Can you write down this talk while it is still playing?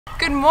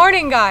Good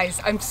morning,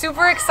 guys. I'm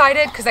super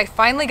excited because I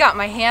finally got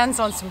my hands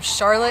on some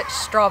Charlotte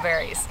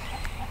strawberries.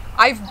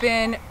 I've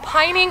been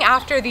pining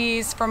after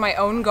these for my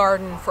own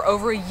garden for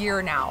over a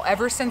year now,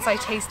 ever since I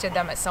tasted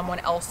them at someone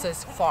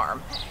else's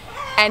farm.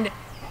 And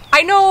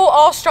I know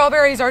all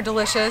strawberries are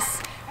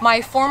delicious.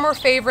 My former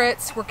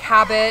favorites were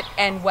Cabot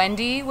and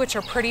Wendy, which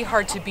are pretty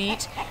hard to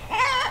beat.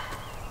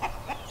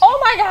 Oh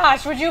my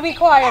gosh, would you be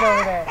quiet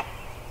over there?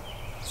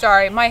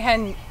 Sorry, my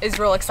hen is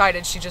real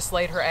excited. She just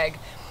laid her egg.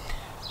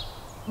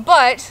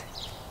 But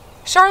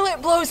Charlotte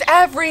blows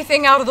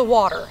everything out of the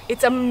water.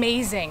 It's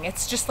amazing.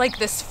 It's just like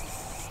this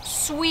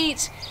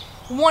sweet,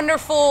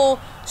 wonderful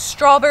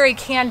strawberry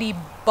candy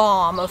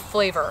bomb of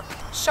flavor.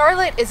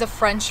 Charlotte is a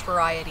French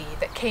variety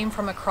that came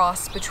from a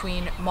cross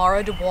between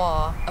Mara du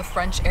Bois, a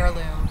French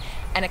heirloom,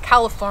 and a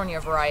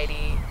California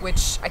variety,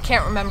 which I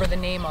can't remember the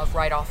name of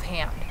right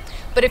offhand.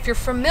 But if you're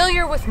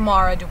familiar with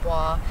Mara du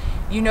Bois,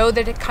 you know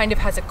that it kind of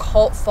has a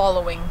cult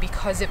following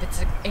because of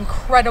its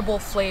incredible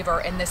flavor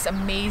and this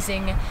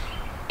amazing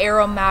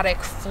aromatic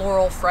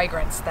floral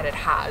fragrance that it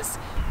has.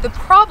 The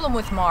problem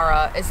with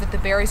Mara is that the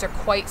berries are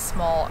quite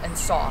small and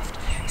soft.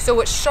 So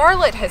what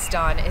Charlotte has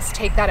done is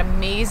take that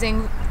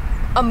amazing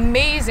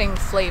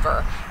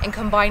flavor and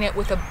combine it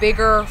with a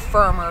bigger,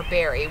 firmer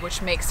berry,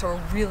 which makes a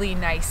really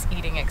nice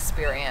eating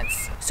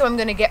experience. So I'm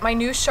gonna get my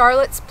new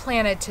Charlottes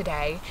planted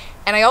today,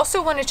 and I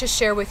also wanted to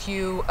share with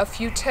you a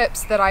few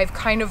tips that I've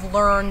kind of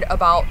learned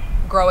about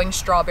growing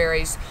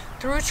strawberries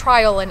through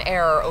trial and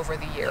error over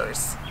the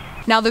years.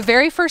 Now, the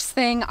very first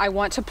thing I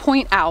want to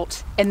point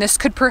out, and this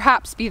could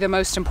perhaps be the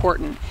most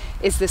important,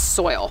 is this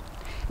soil.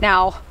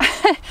 Now,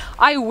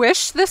 I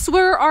wish this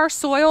were our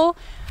soil.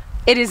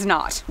 It is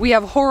not. We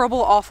have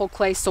horrible, awful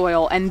clay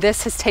soil, and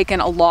this has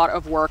taken a lot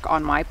of work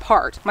on my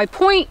part. My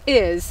point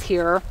is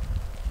here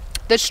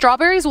that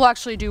strawberries will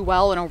actually do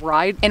well in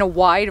a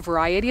wide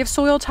variety of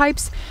soil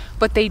types,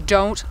 but they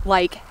don't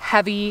like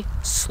heavy,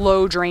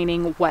 slow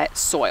draining, wet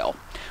soil,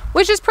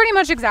 which is pretty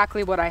much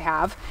exactly what I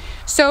have.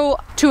 So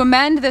to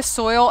amend this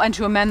soil and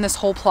to amend this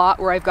whole plot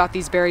where I've got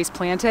these berries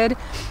planted,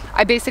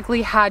 I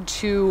basically had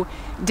to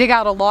dig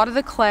out a lot of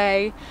the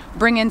clay,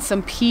 bring in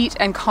some peat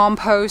and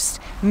compost,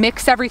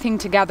 mix everything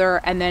together,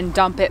 and then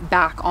dump it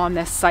back on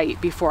this site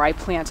before I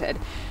planted.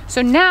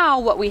 So now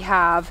what we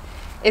have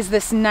is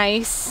this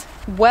nice,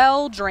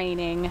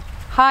 well-draining,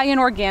 high in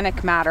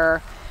organic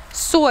matter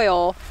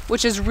soil,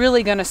 which is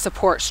really gonna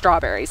support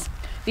strawberries.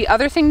 The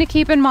other thing to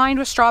keep in mind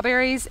with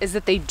strawberries is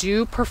that they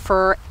do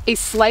prefer a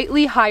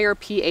slightly higher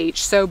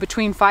pH, so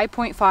between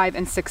 5.5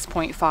 and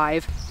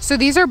 6.5. So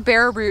these are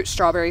bareroot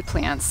strawberry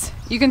plants.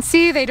 You can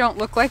see they don't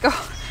look like a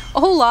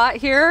whole lot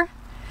here,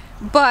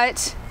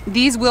 but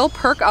these will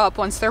perk up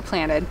once they're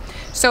planted.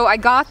 So I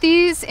got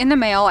these in the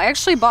mail. I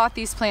actually bought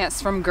these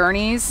plants from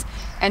Gurney's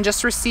and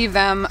just received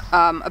them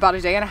about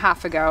a day and a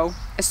half ago.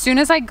 As soon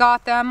as I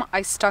got them,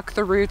 I stuck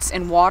the roots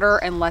in water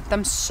and let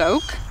them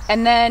soak.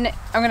 And then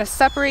I'm gonna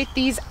separate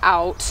these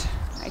out.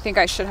 I think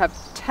I should have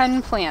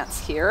 10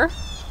 plants here.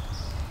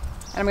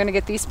 And I'm gonna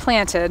get these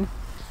planted.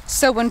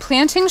 So when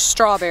planting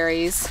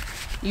strawberries,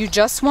 you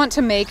just want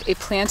to make a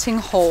planting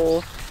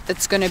hole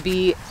that's gonna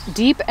be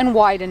deep and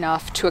wide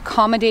enough to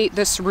accommodate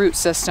this root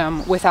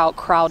system without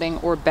crowding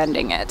or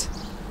bending it.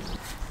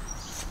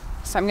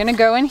 So I'm gonna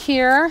go in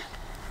here,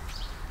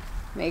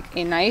 make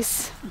a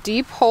nice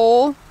deep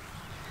hole,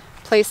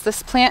 place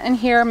this plant in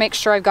here, make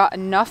sure I've got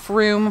enough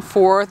room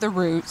for the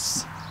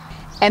roots.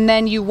 And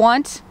then you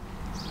want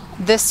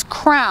this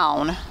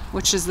crown,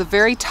 which is the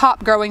very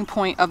top growing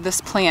point of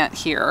this plant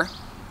here,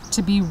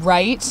 to be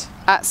right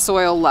at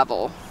soil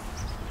level.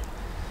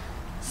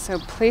 So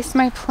place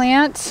my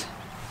plant,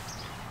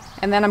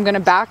 and then I'm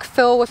gonna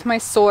backfill with my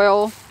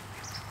soil,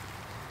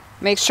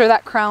 make sure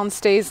that crown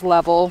stays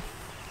level,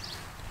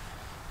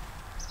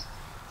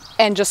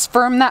 and just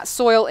firm that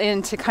soil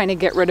in to kind of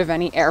get rid of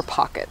any air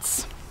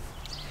pockets.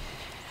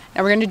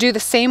 Now we're going to do the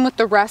same with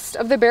the rest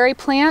of the berry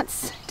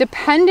plants.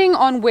 Depending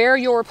on where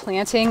you're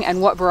planting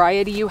and what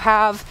variety you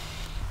have,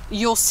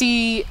 you'll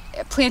see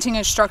planting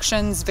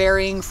instructions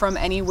varying from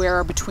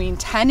anywhere between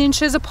 10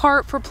 inches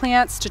apart for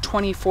plants to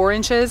 24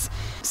 inches.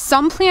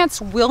 Some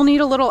plants will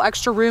need a little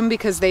extra room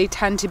because they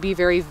tend to be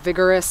very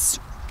vigorous,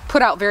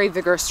 put out very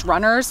vigorous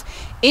runners.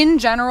 In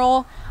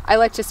general, I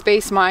like to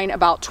space mine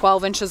about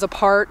 12 inches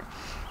apart.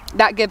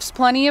 That gives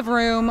plenty of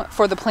room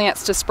for the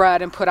plants to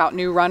spread and put out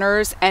new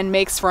runners and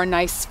makes for a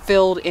nice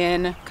filled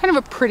in, kind of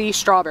a pretty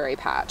strawberry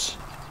patch.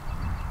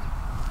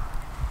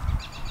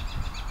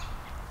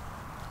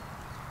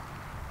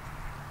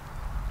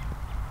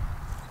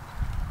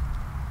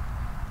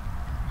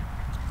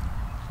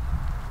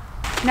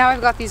 Now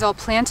I've got these all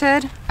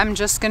planted, I'm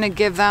just gonna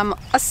give them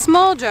a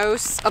small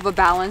dose of a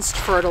balanced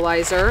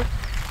fertilizer.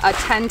 A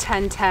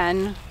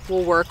 10-10-10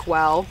 will work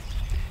well.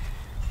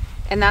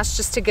 And that's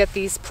just to get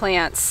these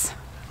plants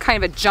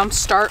kind of a jump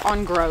start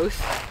on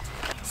growth.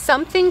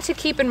 Something to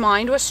keep in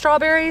mind with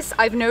strawberries,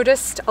 I've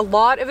noticed a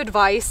lot of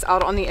advice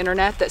out on the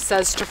internet that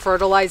says to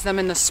fertilize them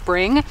in the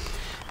spring,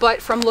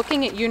 but from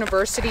looking at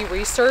university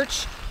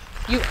research,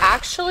 You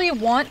actually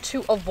want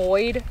to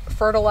avoid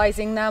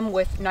fertilizing them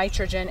with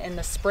nitrogen in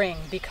the spring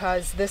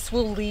because this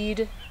will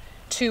lead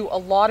to a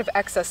lot of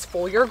excess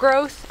foliar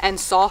growth and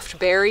soft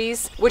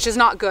berries, which is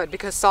not good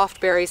because soft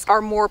berries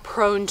are more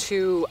prone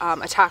to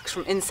attacks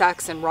from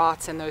insects and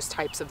rots and those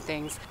types of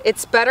things.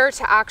 It's better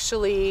to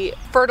actually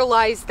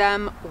fertilize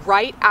them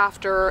right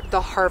after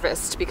the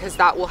harvest because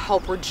that will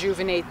help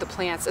rejuvenate the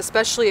plants,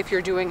 especially if you're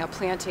doing a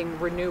planting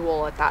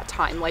renewal at that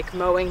time, like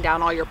mowing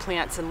down all your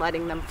plants and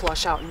letting them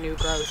flush out new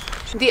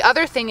growth. The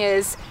other thing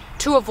is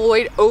to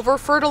avoid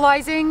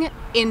over-fertilizing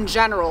in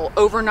general,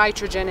 over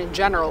nitrogen in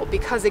general,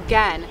 because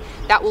again,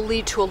 that will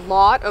lead to a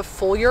lot of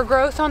foliar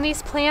growth on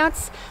these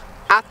plants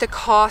at the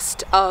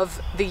cost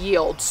of the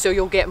yield. So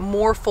you'll get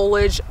more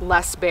foliage,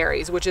 less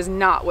berries, which is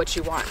not what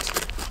you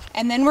want.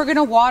 And then we're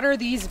gonna water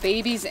these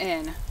babies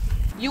in.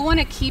 You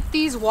wanna keep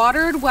these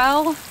watered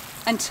well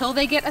until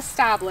they get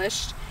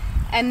established.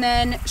 And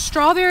then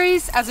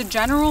strawberries, as a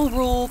general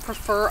rule,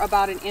 prefer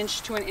about an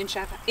inch to an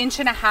inch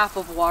and a half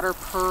of water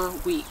per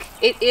week.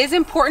 It is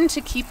important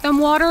to keep them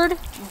watered,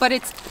 but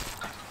it's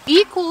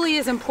equally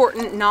as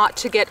important not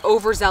to get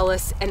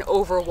overzealous and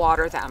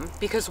overwater them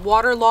because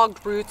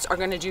waterlogged roots are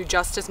going to do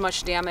just as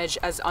much damage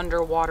as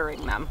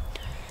underwatering them.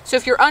 So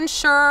if you're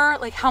unsure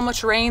like how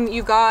much rain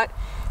you got,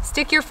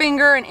 stick your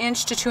finger an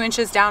inch to 2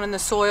 inches down in the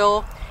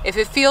soil. If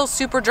it feels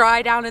super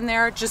dry down in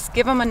there, just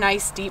give them a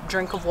nice deep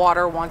drink of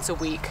water once a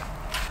week.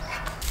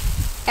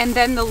 And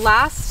then the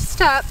last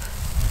step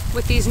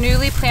with these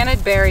newly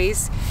planted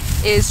berries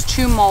is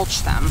to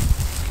mulch them.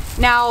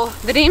 Now,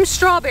 the name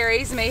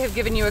strawberries may have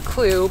given you a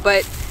clue,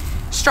 but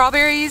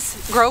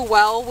strawberries grow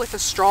well with a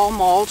straw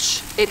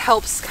mulch. It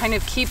helps kind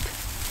of keep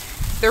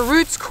their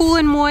roots cool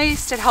and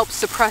moist. It helps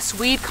suppress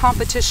weed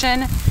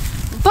competition.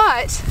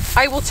 But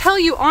I will tell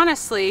you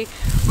honestly,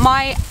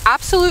 my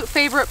absolute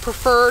favorite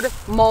preferred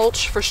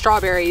mulch for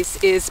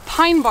strawberries is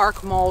pine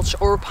bark mulch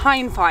or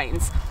pine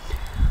fines.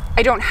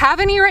 I don't have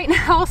any right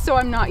now, so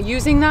I'm not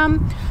using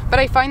them, but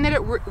I find that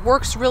it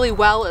works really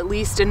well, at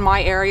least in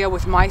my area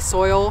with my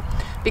soil,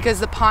 because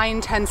the pine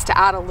tends to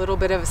add a little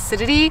bit of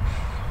acidity.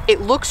 It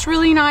looks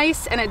really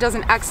nice and it does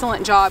an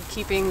excellent job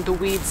keeping the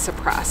weeds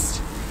suppressed.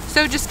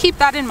 So just keep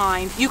that in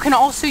mind. You can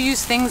also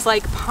use things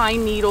like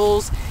pine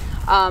needles.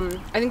 I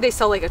think they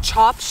sell like a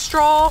chopped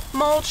straw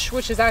mulch,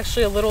 which is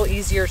actually a little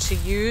easier to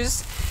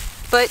use,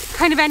 but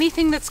kind of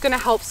anything that's gonna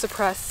help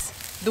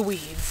suppress the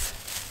weeds.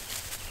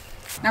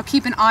 Now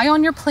keep an eye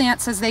on your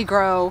plants as they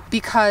grow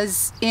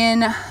because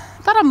in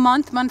about a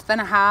month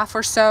and a half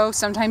or so,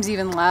 sometimes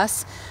even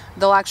less,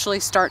 they'll actually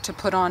start to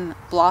put on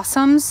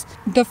blossoms.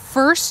 The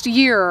first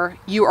year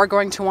you are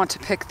going to want to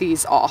pick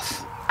these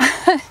off.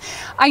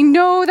 I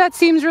know that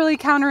seems really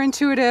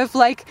counterintuitive,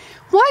 like,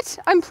 what?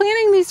 I'm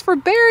planting these for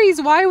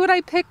berries, why would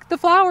I pick the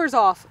flowers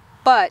off?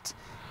 But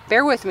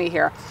bear with me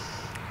here.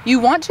 You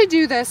want to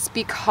do this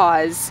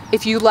because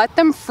if you let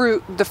them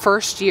fruit the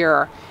first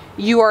year,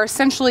 you are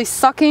essentially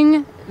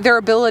sucking their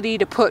ability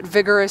to put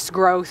vigorous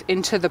growth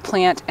into the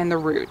plant and the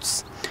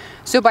roots.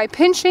 So by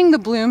pinching the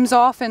blooms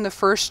off in the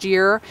first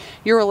year,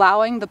 you're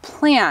allowing the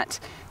plant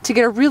to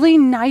get a really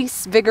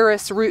nice,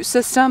 vigorous root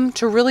system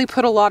to really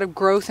put a lot of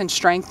growth and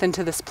strength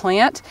into this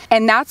plant.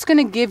 And that's going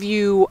to give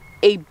you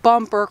a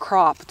bumper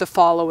crop the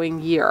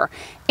following year.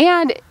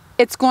 And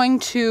it's going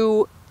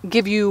to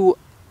give you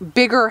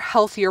bigger,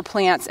 healthier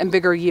plants and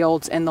bigger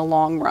yields in the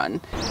long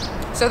run.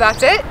 So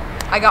that's it.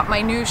 I got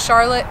my new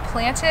Charlotte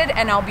planted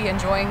and I'll be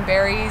enjoying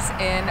berries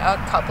in a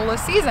couple of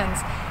seasons.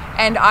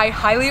 And I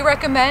highly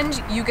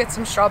recommend you get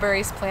some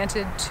strawberries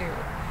planted too.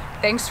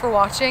 Thanks for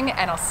watching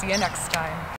and I'll see you next time.